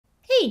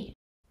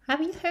Have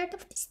you heard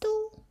of this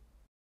tool?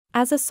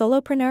 As a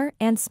solopreneur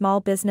and small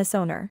business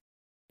owner,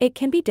 it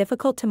can be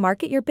difficult to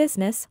market your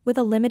business with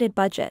a limited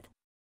budget.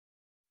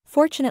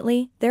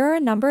 Fortunately, there are a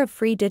number of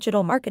free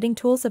digital marketing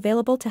tools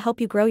available to help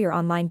you grow your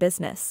online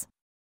business.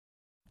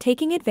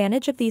 Taking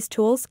advantage of these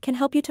tools can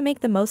help you to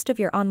make the most of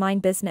your online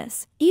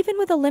business, even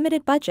with a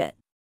limited budget.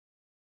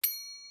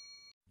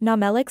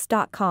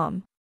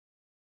 Namelix.com.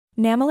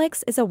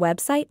 Namelix is a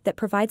website that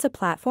provides a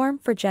platform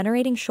for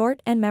generating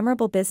short and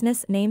memorable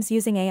business names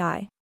using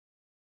AI.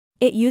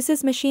 It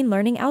uses machine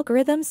learning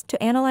algorithms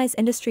to analyze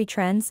industry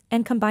trends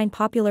and combine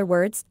popular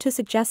words to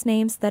suggest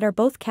names that are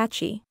both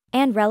catchy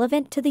and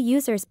relevant to the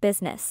user's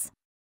business.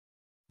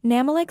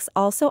 Namelix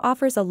also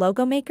offers a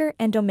logo maker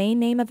and domain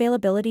name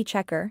availability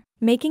checker,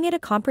 making it a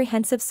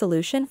comprehensive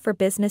solution for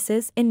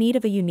businesses in need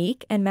of a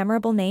unique and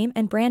memorable name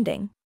and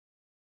branding.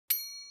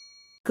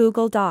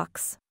 Google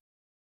Docs.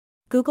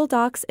 Google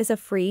Docs is a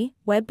free,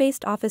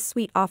 web-based office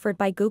suite offered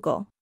by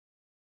Google.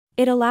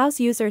 It allows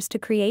users to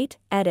create,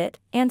 edit,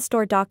 and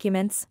store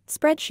documents,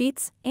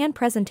 spreadsheets, and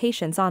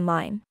presentations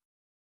online.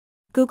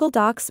 Google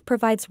Docs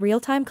provides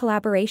real-time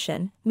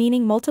collaboration,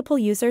 meaning multiple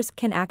users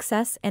can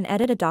access and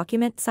edit a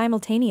document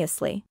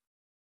simultaneously.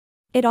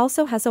 It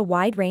also has a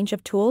wide range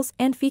of tools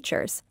and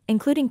features,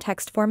 including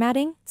text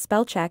formatting,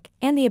 spell check,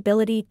 and the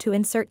ability to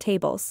insert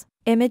tables,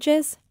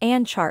 images,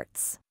 and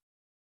charts.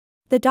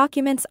 The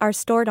documents are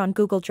stored on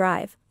Google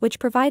Drive, which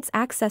provides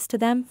access to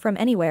them from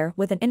anywhere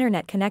with an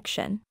internet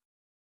connection.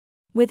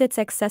 With its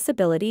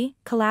accessibility,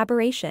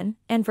 collaboration,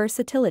 and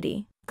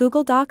versatility,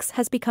 Google Docs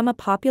has become a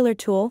popular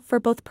tool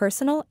for both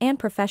personal and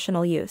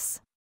professional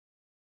use.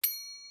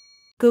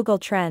 Google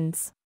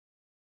Trends.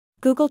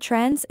 Google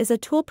Trends is a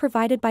tool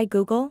provided by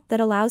Google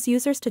that allows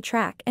users to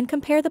track and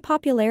compare the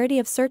popularity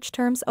of search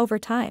terms over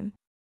time.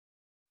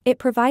 It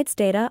provides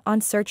data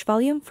on search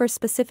volume for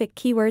specific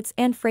keywords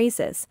and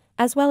phrases,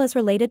 as well as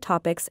related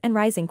topics and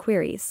rising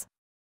queries.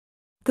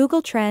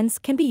 Google Trends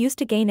can be used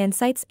to gain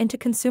insights into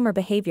consumer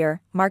behavior,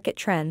 market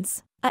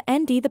trends,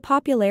 and the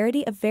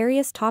popularity of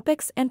various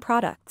topics and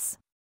products.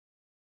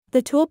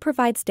 The tool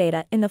provides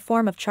data in the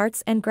form of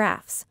charts and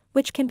graphs,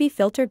 which can be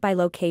filtered by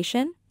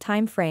location,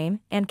 time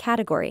frame, and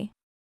category.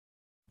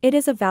 It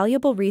is a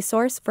valuable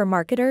resource for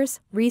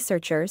marketers,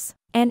 researchers,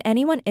 and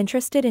anyone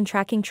interested in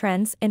tracking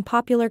trends in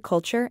popular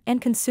culture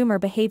and consumer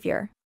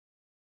behavior.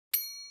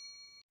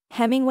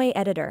 Hemingway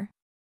Editor.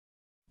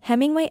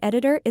 Hemingway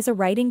Editor is a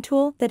writing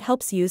tool that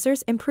helps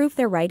users improve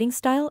their writing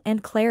style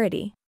and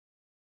clarity.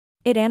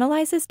 It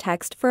analyzes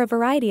text for a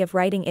variety of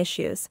writing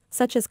issues,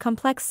 such as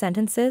complex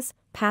sentences,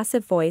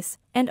 passive voice,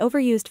 and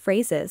overused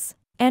phrases,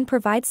 and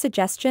provides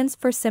suggestions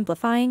for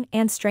simplifying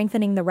and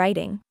strengthening the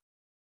writing.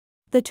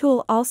 The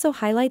tool also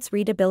highlights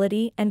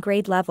readability and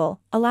grade level,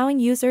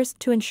 allowing users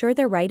to ensure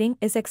their writing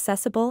is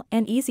accessible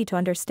and easy to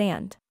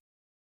understand.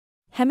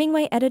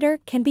 Hemingway Editor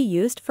can be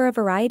used for a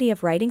variety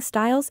of writing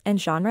styles and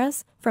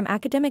genres, from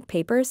academic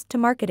papers to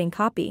marketing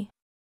copy.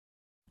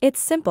 Its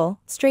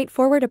simple,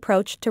 straightforward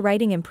approach to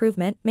writing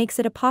improvement makes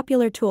it a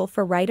popular tool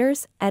for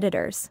writers,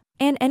 editors,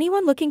 and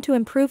anyone looking to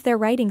improve their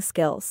writing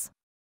skills.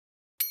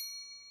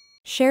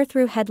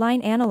 Share-through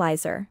Headline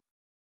Analyzer.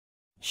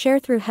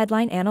 Share-through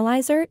Headline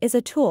Analyzer is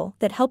a tool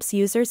that helps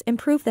users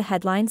improve the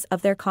headlines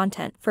of their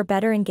content for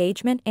better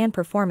engagement and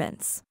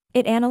performance.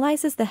 It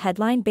analyzes the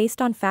headline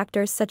based on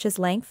factors such as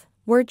length,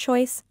 word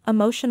choice,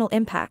 emotional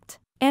impact,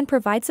 and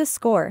provides a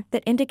score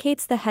that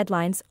indicates the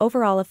headline's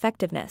overall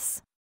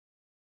effectiveness.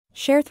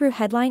 Share-through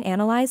Headline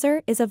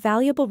Analyzer is a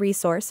valuable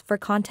resource for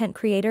content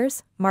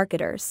creators,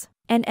 marketers,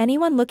 and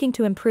anyone looking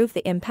to improve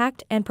the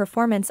impact and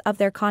performance of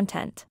their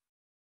content.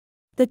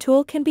 The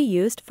tool can be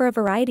used for a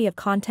variety of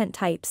content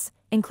types,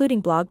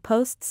 including blog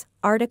posts,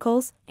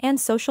 articles, and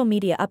social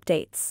media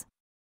updates.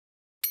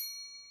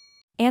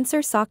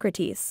 Answer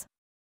Socrates.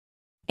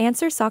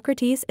 Answer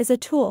Socrates is a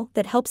tool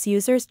that helps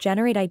users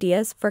generate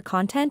ideas for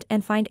content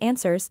and find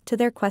answers to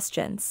their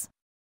questions.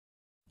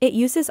 It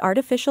uses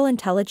artificial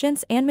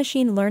intelligence and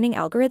machine learning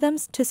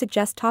algorithms to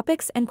suggest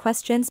topics and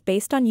questions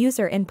based on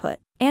user input,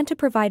 and to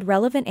provide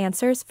relevant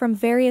answers from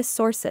various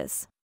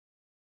sources.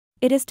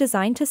 It is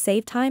designed to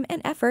save time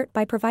and effort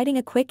by providing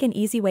a quick and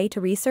easy way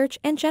to research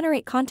and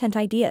generate content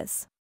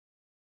ideas.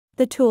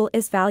 The tool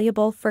is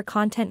valuable for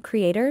content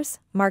creators,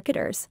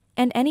 marketers,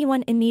 and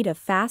anyone in need of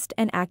fast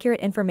and accurate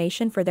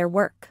information for their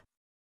work.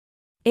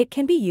 It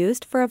can be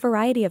used for a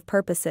variety of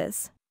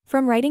purposes,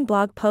 from writing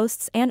blog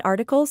posts and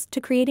articles to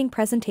creating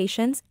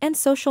presentations and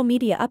social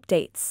media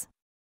updates.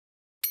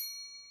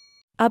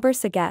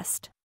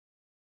 Ubersuggest.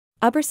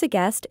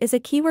 Ubersuggest is a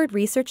keyword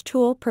research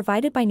tool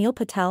provided by Neil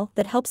Patel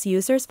that helps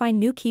users find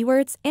new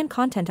keywords and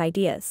content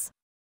ideas.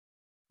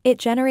 It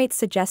generates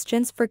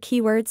suggestions for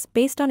keywords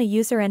based on a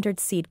user-entered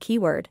seed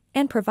keyword,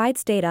 and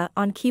provides data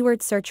on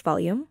keyword search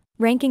volume,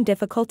 ranking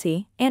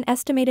difficulty, and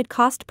estimated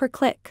cost per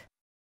click.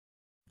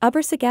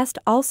 Ubersuggest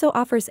also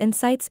offers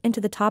insights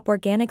into the top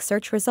organic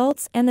search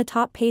results and the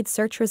top paid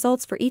search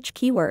results for each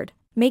keyword,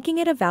 making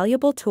it a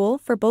valuable tool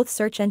for both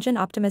search engine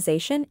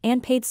optimization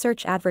and paid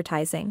search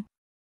advertising.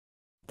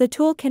 The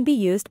tool can be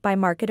used by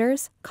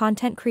marketers,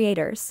 content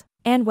creators,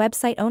 and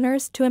website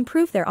owners to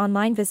improve their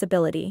online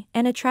visibility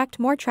and attract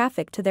more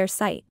traffic to their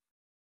site.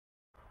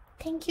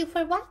 Thank you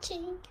for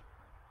watching.